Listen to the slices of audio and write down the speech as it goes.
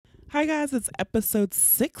Hi guys, it's episode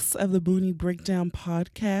 6 of the Boonie Breakdown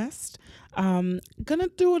podcast. Gonna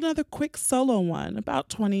do another quick solo one, about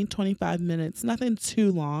 20-25 minutes, nothing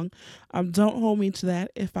too long. Don't hold me to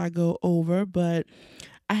that if I go over, but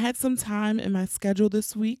I had some time in my schedule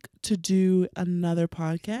this week to do another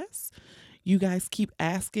podcast. You guys keep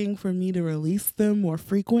asking for me to release them more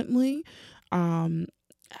frequently. Um,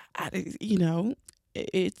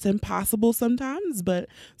 it's impossible sometimes, but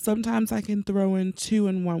sometimes I can throw in 2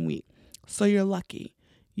 in 1 week. So you're lucky.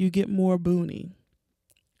 You get more Boonie.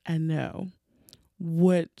 And no,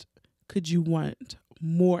 what could you want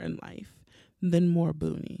more in life than more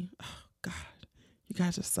Boonie? Oh, God, you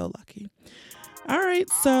guys are so lucky. All right,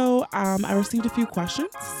 so I received a few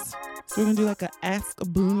questions. So we're going to do like a Ask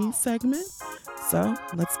Boonie segment. So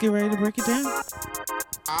let's get ready to break it down.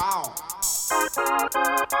 Ow.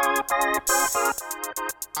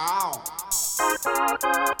 Ow. Ow.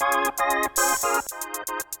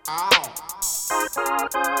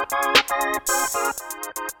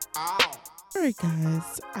 All right,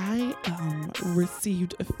 guys, I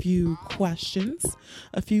received a few questions,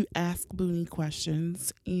 a few Ask Boonie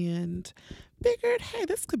questions, and figured, hey,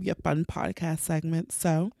 this could be a fun podcast segment.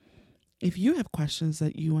 So if you have questions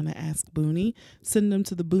that you want to ask Boonie, send them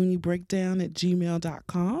to the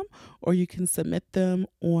booniebreakdown@gmail.com, or you can submit them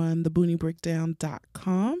on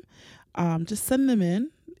thebooniebreakdown.com. Just send them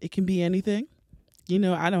in. It can be anything. You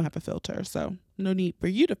know, I don't have a filter, so no need for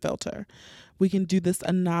you to filter. We can do this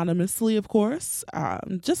anonymously, of course,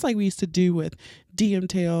 just like we used to do with DM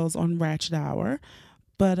Tales on Ratchet Hour.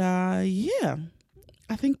 But yeah,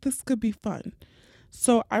 I think this could be fun.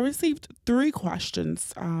 So I received 3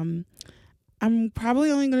 questions. I'm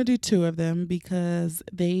probably only going to do 2 of them because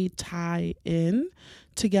they tie in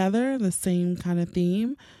together, the same kind of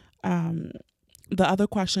theme. The other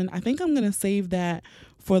question, I think I'm going to save that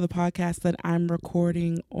for the podcast that I'm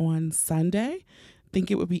recording on Sunday. I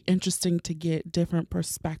think it would be interesting to get different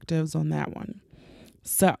perspectives on that one.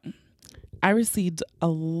 So I received a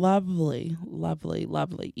lovely, lovely,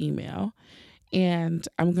 lovely email, and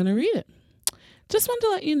I'm going to read it. Just wanted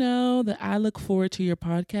to let you know that I look forward to your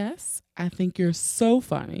podcast. I think you're so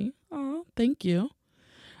funny. Oh, thank you.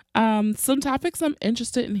 Some topics I'm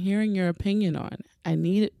interested in hearing your opinion on. I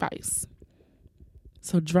need advice.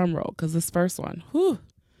 So drum roll, because this first one,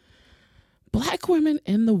 Black women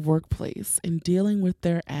in the workplace and dealing with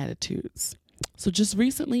their attitudes. So just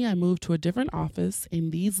recently I moved to a different office,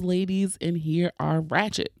 and these ladies in here are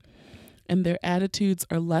ratchet, and their attitudes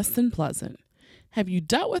are less than pleasant. Have you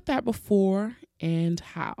dealt with that before, and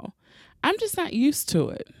how? I'm just not used to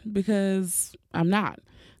it because I'm not.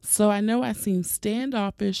 So I know I seem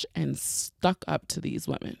standoffish and stuck up to these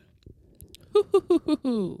women.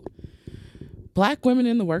 Black women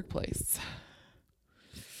in the workplace.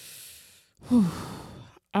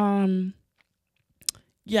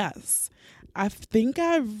 Yes.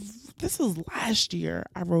 This was last year,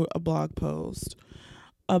 I wrote a blog post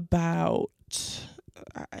about,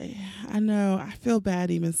 I know, I feel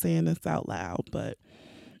bad even saying this out loud, but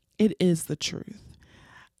it is the truth.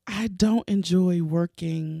 I don't enjoy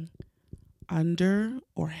working under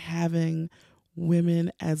or having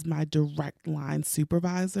women as my direct line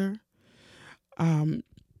supervisor.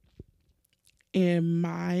 In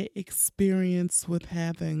my experience with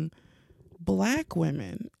having Black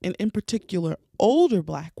women, and in particular older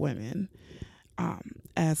Black women,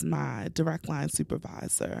 as my direct line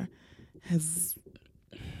supervisor, has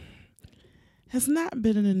not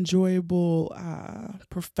been an enjoyable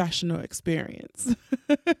professional experience.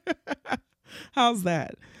 How's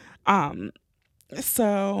that?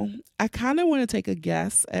 So I kind of want to take a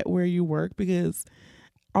guess at where you work, because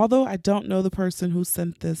although I don't know the person who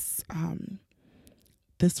sent this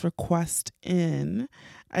this request in,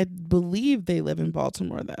 I believe they live in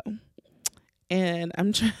Baltimore though. And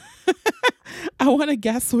I want to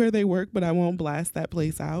guess where they work, but I won't blast that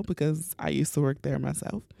place out because I used to work there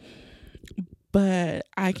myself. But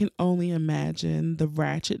I can only imagine the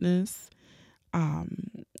ratchetness,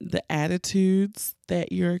 the attitudes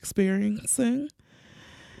that you're experiencing.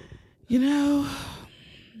 You know,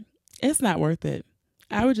 it's not worth it.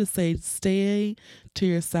 I would just say stay to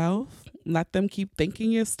yourself. Let them keep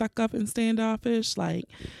thinking you're stuck up and standoffish. Like,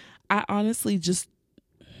 I honestly just,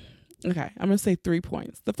 okay, I'm going to say 3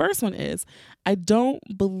 points. The first one is, I don't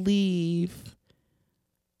believe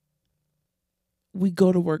we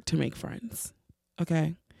go to work to make friends.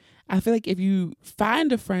 Okay. I feel like if you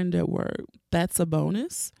find a friend at work, that's a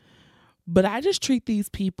bonus. But I just treat these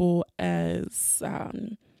people as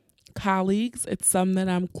colleagues. It's some that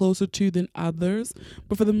I'm closer to than others.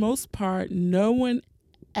 But for the most part, no one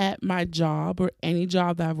at my job or any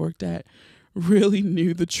job that I've worked at really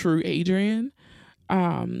knew the true Adrian.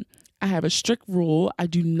 I have a strict rule. I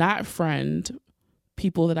do not friend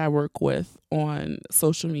people that I work with on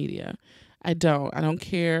social media. I don't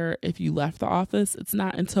care if you left the office. It's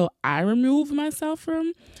not until I remove myself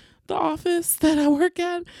from the office that I work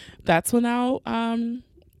at, that's when I'll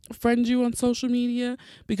friend you on social media,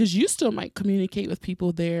 because you still might communicate with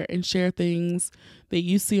people there and share things that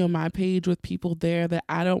you see on my page with people there that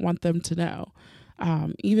I don't want them to know.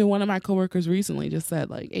 Even one of my coworkers recently just said,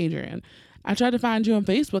 like, Adrian, I tried to find you on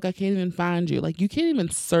Facebook. I can't even find you. Like, you can't even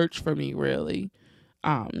search for me, really.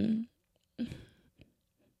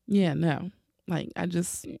 Yeah, no. Like, I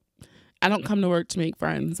don't come to work to make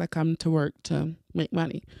friends. I come to work to make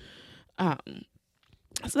money. So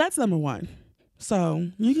that's number one. So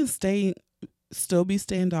you can still be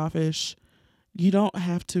standoffish. You don't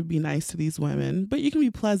have to be nice to these women, but you can be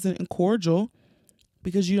pleasant and cordial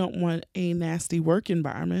because you don't want a nasty work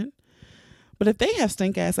environment. But if they have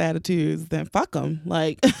stink ass attitudes, then fuck them.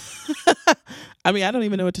 Like, I mean, I don't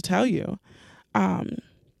even know what to tell you.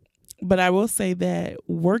 But I will say that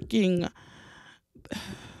working,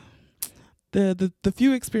 the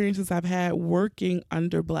few experiences I've had working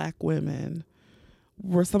under Black women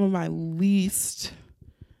were some of my least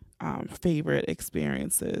favorite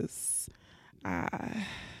experiences. I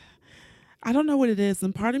don't know what it is,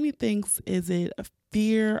 and part of me thinks, is it a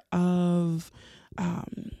fear of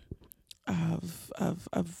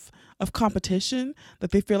competition, that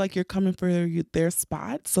they feel like you're coming for their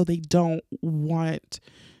spot, so they don't want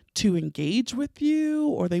to engage with you,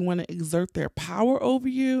 or they want to exert their power over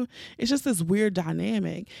you. It's just this weird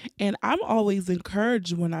dynamic. And I'm always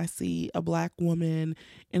encouraged when I see a Black woman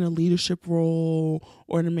in a leadership role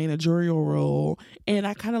or in a managerial role, and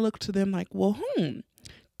I kind of look to them like, well,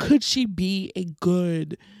 could she be a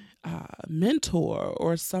good mentor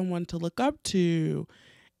or someone to look up to?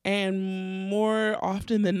 And more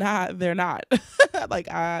often than not, they're not. Like,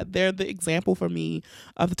 they're the example for me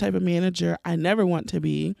of the type of manager I never want to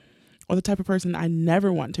be, or the type of person I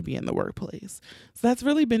never want to be in the workplace. So that's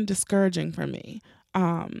really been discouraging for me.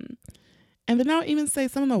 And then I'll even say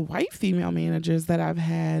some of the white female managers that I've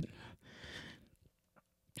had,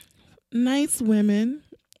 nice women,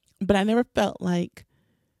 but I never felt like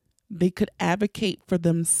they could advocate for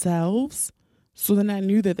themselves. So then I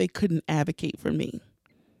knew that they couldn't advocate for me.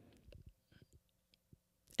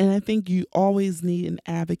 And I think you always need an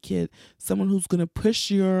advocate, someone who's going to push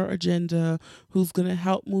your agenda, who's going to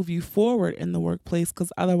help move you forward in the workplace,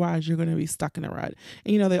 because otherwise you're going to be stuck in a rut.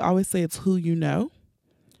 And, they always say it's who you know.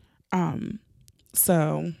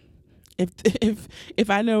 So if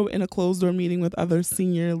I know in a closed door meeting with other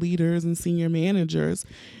senior leaders and senior managers,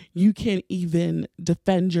 you can't even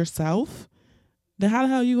defend yourself, then how the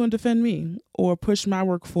hell are you going to defend me or push my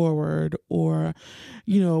work forward, or,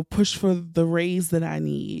 push for the raise that I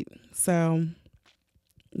need? So,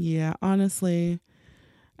 yeah, honestly,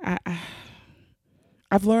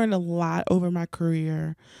 I've learned a lot over my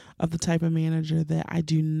career of the type of manager that I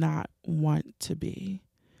do not want to be.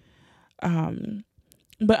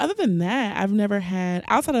 But other than that, I've never had,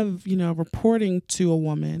 outside of, reporting to a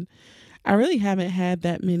woman, I really haven't had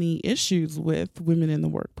that many issues with women in the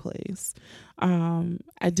workplace.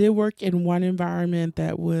 I did work in one environment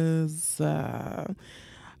that was ghetto.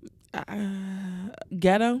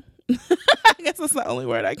 I guess that's the only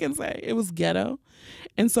word I can say. It was ghetto.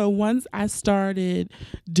 And so once I started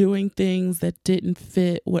doing things that didn't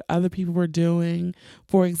fit what other people were doing,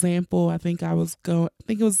 for example, I think it was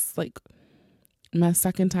like my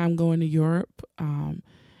second time going to Europe. And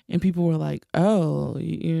people were like, oh,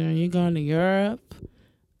 you're going to Europe?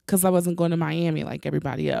 Because I wasn't going to Miami like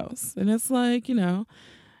everybody else. And it's like, you can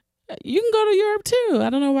go to Europe too. I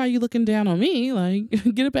don't know why you're looking down on me. Like,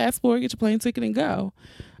 get a passport, get your plane ticket, and go.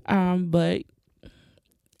 But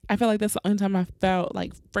I felt like that's the only time I felt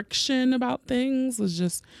like friction about things, was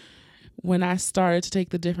just when I started to take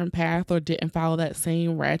the different path or didn't follow that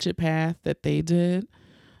same ratchet path that they did.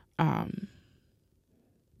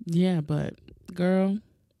 Yeah, but girl,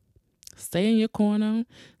 stay in your corner,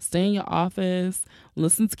 stay in your office,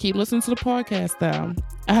 keep listening to the podcast though.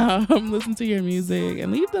 Listen to your music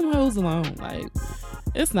and leave them hoes alone. Like,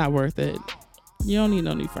 it's not worth it. You don't need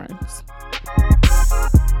no new friends.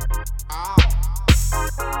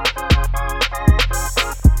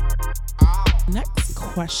 Next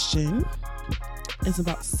question is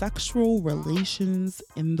about sexual relations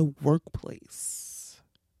in the workplace.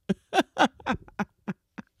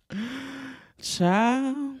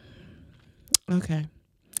 Child. Okay.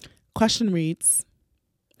 Question reads,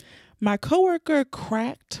 my coworker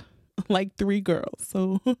cracked like 3 girls.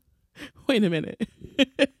 So wait a minute.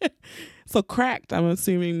 So cracked, I'm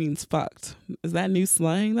assuming means fucked. Is that new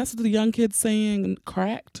slang? That's what the young kids saying.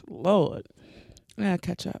 Cracked? Lord. I gotta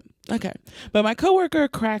catch up. Okay. But my coworker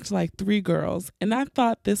cracked like 3 girls, and I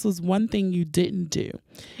thought this was one thing you didn't do.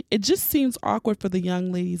 It just seems awkward for the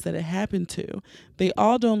young ladies that it happened to. They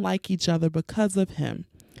all don't like each other because of him.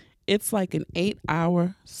 It's like an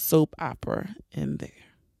 8-hour soap opera in there.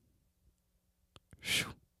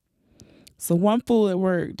 Whew. So one fool at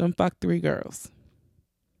work done fucked 3 girls.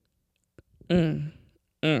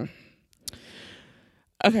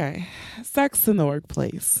 Okay. Sex in the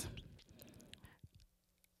workplace.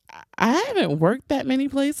 I haven't worked that many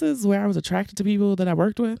places where I was attracted to people that I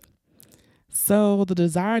worked with. So the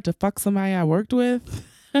desire to fuck somebody I worked with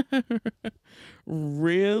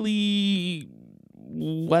really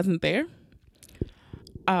wasn't there.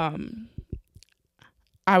 I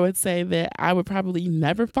would say that I would probably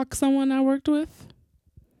never fuck someone I worked with.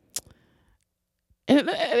 And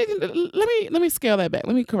let me scale that back.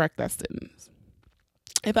 Let me correct that sentence.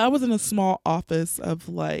 If I was in a small office of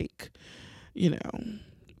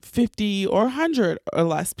 50 or 100 or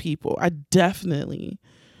less people, I definitely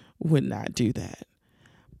would not do that.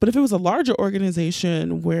 But if it was a larger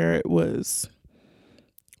organization where it was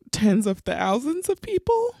tens of thousands of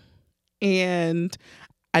people and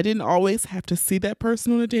I didn't always have to see that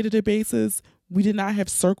person on a day-to-day basis, we did not have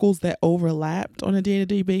circles that overlapped on a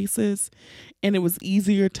day-to-day basis, and it was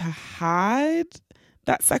easier to hide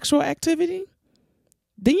that sexual activity,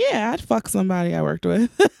 then yeah, I'd fuck somebody I worked with.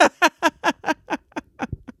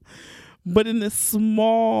 But in this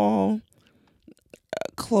small,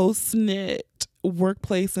 close-knit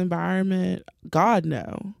workplace environment, God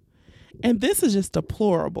no. And this is just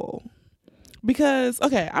deplorable. Because,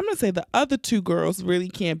 okay, I'm going to say the other 2 girls really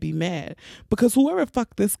can't be mad. Because whoever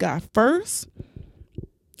fucked this guy first,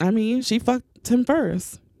 she fucked him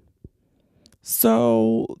first.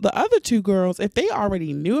 So the other 2 girls, if they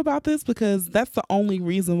already knew about this, because that's the only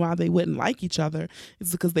reason why they wouldn't like each other,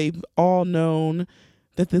 is because they've all known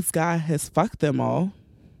that this guy has fucked them all.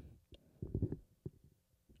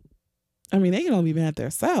 They can only be mad at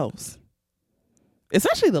themselves.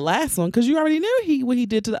 Especially the last one, because you already knew what he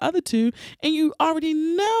did to the other 2, and you already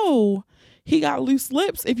know he got loose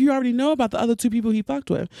lips if you already know about the other 2 people he fucked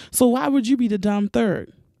with. So why would you be the dumb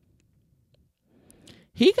third?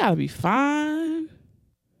 He gotta be fine.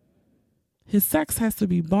 His sex has to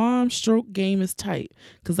be bomb. Stroke game is tight.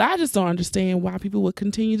 Because I just don't understand why people would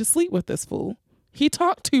continue to sleep with this fool. He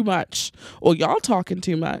talked too much, or y'all talking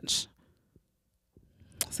too much.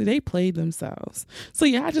 See, they played themselves. So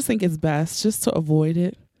yeah, I just think it's best just to avoid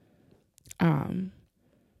it.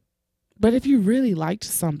 But if you really liked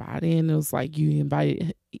somebody and it was like you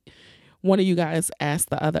invited one of you guys asked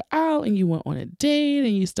the other out and you went on a date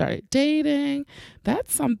and you started dating,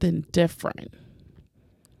 that's something different.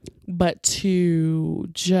 But to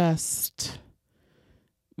just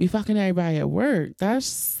be fucking everybody at work,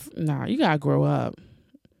 you gotta grow up.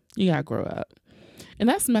 You gotta grow up. And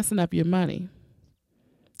that's messing up your money.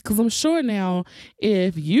 Because I'm sure now,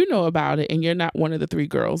 if you know about it and you're not one of the 3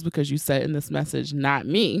 girls because you said in this message, not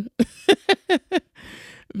me,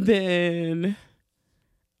 then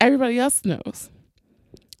everybody else knows.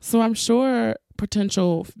 So I'm sure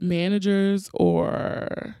potential managers,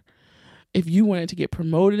 or if you wanted to get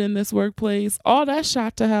promoted in this workplace, all that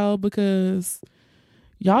shot to hell because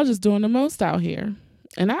y'all just doing the most out here.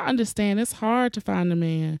 And I understand it's hard to find a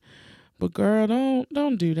man. But girl,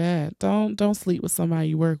 don't do that. Don't sleep with somebody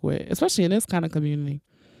you work with, especially in this kind of community,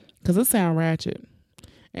 because it sound ratchet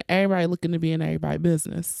and everybody looking to be in everybody's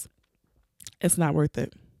business. It's not worth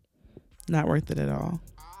it. Not worth it at all.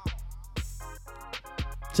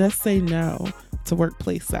 Just say no to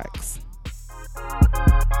workplace sex.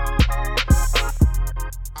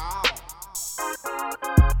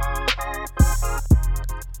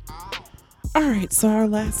 All right, so our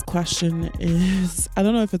last question is, I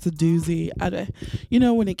don't know if it's a doozy.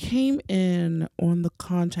 When it came in on the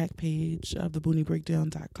contact page of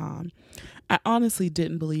thebooniebreakdown.com, I honestly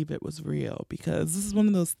didn't believe it was real, because this is one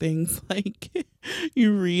of those things like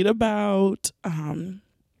you read about,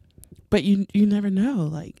 but you never know.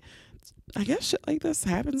 Like, I guess shit like this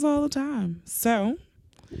happens all the time. So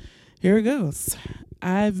here it goes.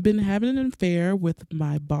 I've been having an affair with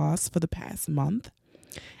my boss for the past month,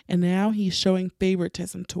 and now he's showing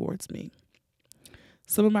favoritism towards me.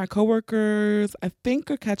 Some of my coworkers, I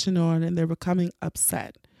think, are catching on, and they're becoming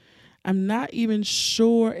upset. I'm not even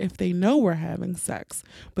sure if they know we're having sex,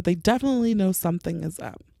 but they definitely know something is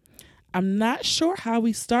up. I'm not sure how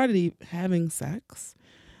we started having sex.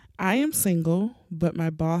 I am single, but my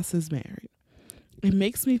boss is married. It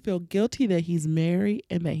makes me feel guilty that he's married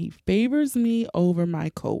and that he favors me over my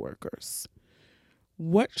coworkers.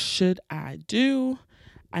 What should I do?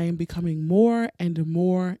 I am becoming more and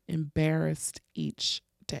more embarrassed each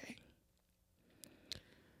day.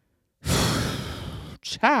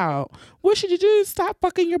 Child, what should you do? Stop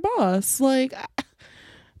fucking your boss. Like,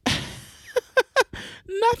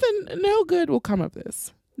 nothing, no good will come of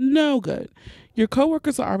this. No good. Your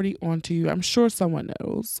coworkers are already onto you. I'm sure someone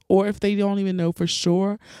knows. Or if they don't even know for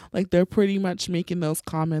sure, like they're pretty much making those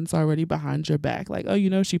comments already behind your back. Like, oh, you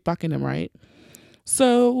know, she fucking him, right?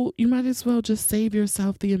 So you might as well just save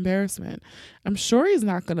yourself the embarrassment. I'm sure he's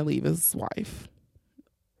not going to leave his wife.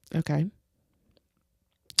 Okay.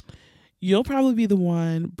 You'll probably be the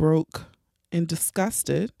one broke and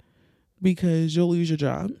disgusted because you'll lose your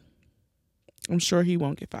job. I'm sure he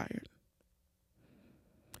won't get fired.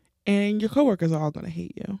 And your coworkers are all going to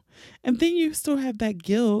hate you. And then you still have that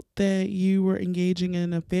guilt that you were engaging in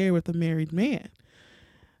an affair with a married man.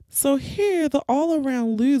 So here, the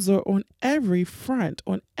all-around loser on every front,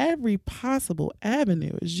 on every possible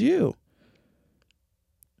avenue is you.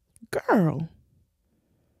 Girl,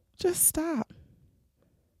 just stop.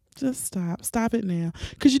 Just stop. Stop it now.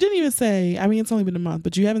 Because you didn't even say, I mean, it's only been a month,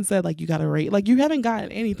 but you haven't said, like, you got a rate. Like, you haven't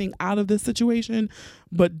gotten anything out of this situation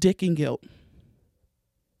but dick and guilt.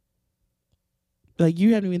 Like,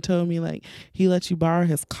 you haven't even told me, like, he let you borrow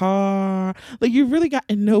his car. Like, you've really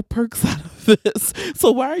gotten no perks out of this.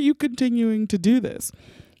 So why are you continuing to do this?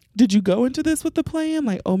 Did you go into this with the plan?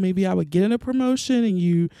 Like, oh, maybe I would get in a promotion, and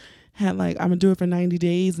you had, like, I'm going to do it for 90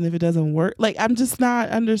 days, and if it doesn't work. Like, I'm just not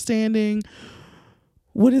understanding,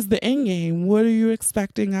 what is the end game? What are you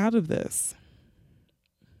expecting out of this?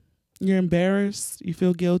 You're embarrassed. You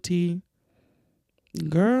feel guilty.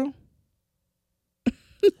 Girl.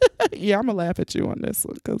 Yeah, I'm going to laugh at you on this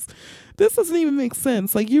one because this doesn't even make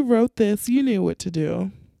sense. Like, you wrote this. You knew what to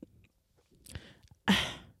do.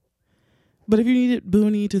 But if you needed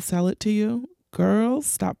Boonie to sell it to you, girls,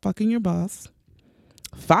 stop fucking your boss.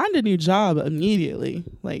 Find a new job immediately.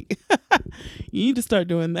 Like, you need to start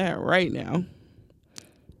doing that right now.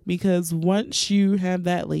 Because once you have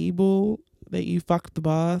that label that you fucked the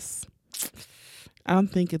boss, I don't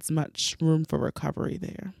think it's much room for recovery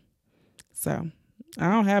there. So I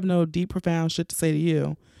don't have no deep, profound shit to say to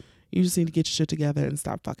you. You just need to get your shit together and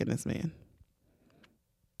stop fucking this man.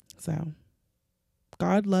 So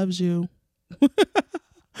God loves you.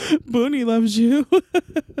 Boonie loves you.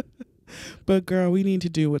 But girl, we need to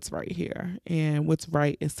do what's right here. And what's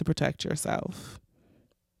right is to protect yourself.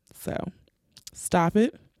 So stop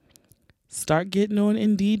it. Start getting on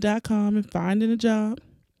Indeed.com and finding a job.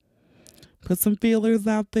 Put some feelers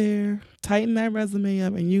out there. Tighten that resume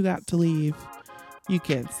up and you got to leave. You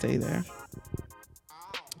can't stay there.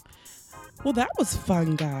 Well, that was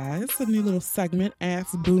fun, guys. A new little segment,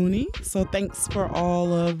 Ask Boonie. So thanks for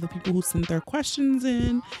all of the people who sent their questions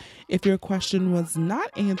in. If your question was not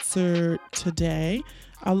answered today,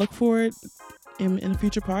 I'll look for it in a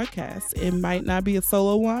future podcast. It might not be a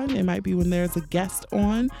solo one. It might be when there's a guest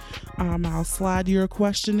on. I'll slide your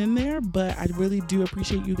question in there, but I really do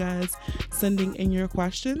appreciate you guys sending in your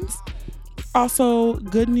questions. Also,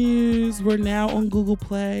 good news, we're now on Google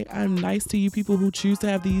Play. I'm nice to you people who choose to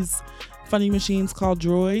have these funny machines called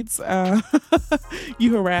droids.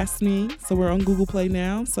 You harassed me, so we're on Google Play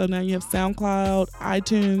now. So now you have SoundCloud,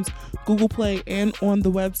 iTunes, Google Play, and on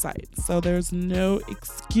the website. So there's no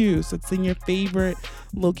excuse. It's in your favorite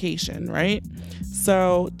location, right?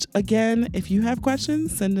 So again, if you have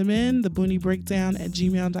questions, send them in,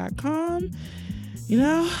 thebooniebreakdown@gmail.com. You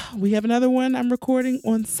know, we have another one I'm recording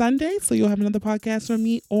on Sunday, so you'll have another podcast from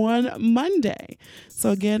me on Monday.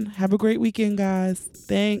 So again, have a great weekend, guys.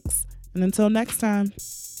 Thanks. And until next time.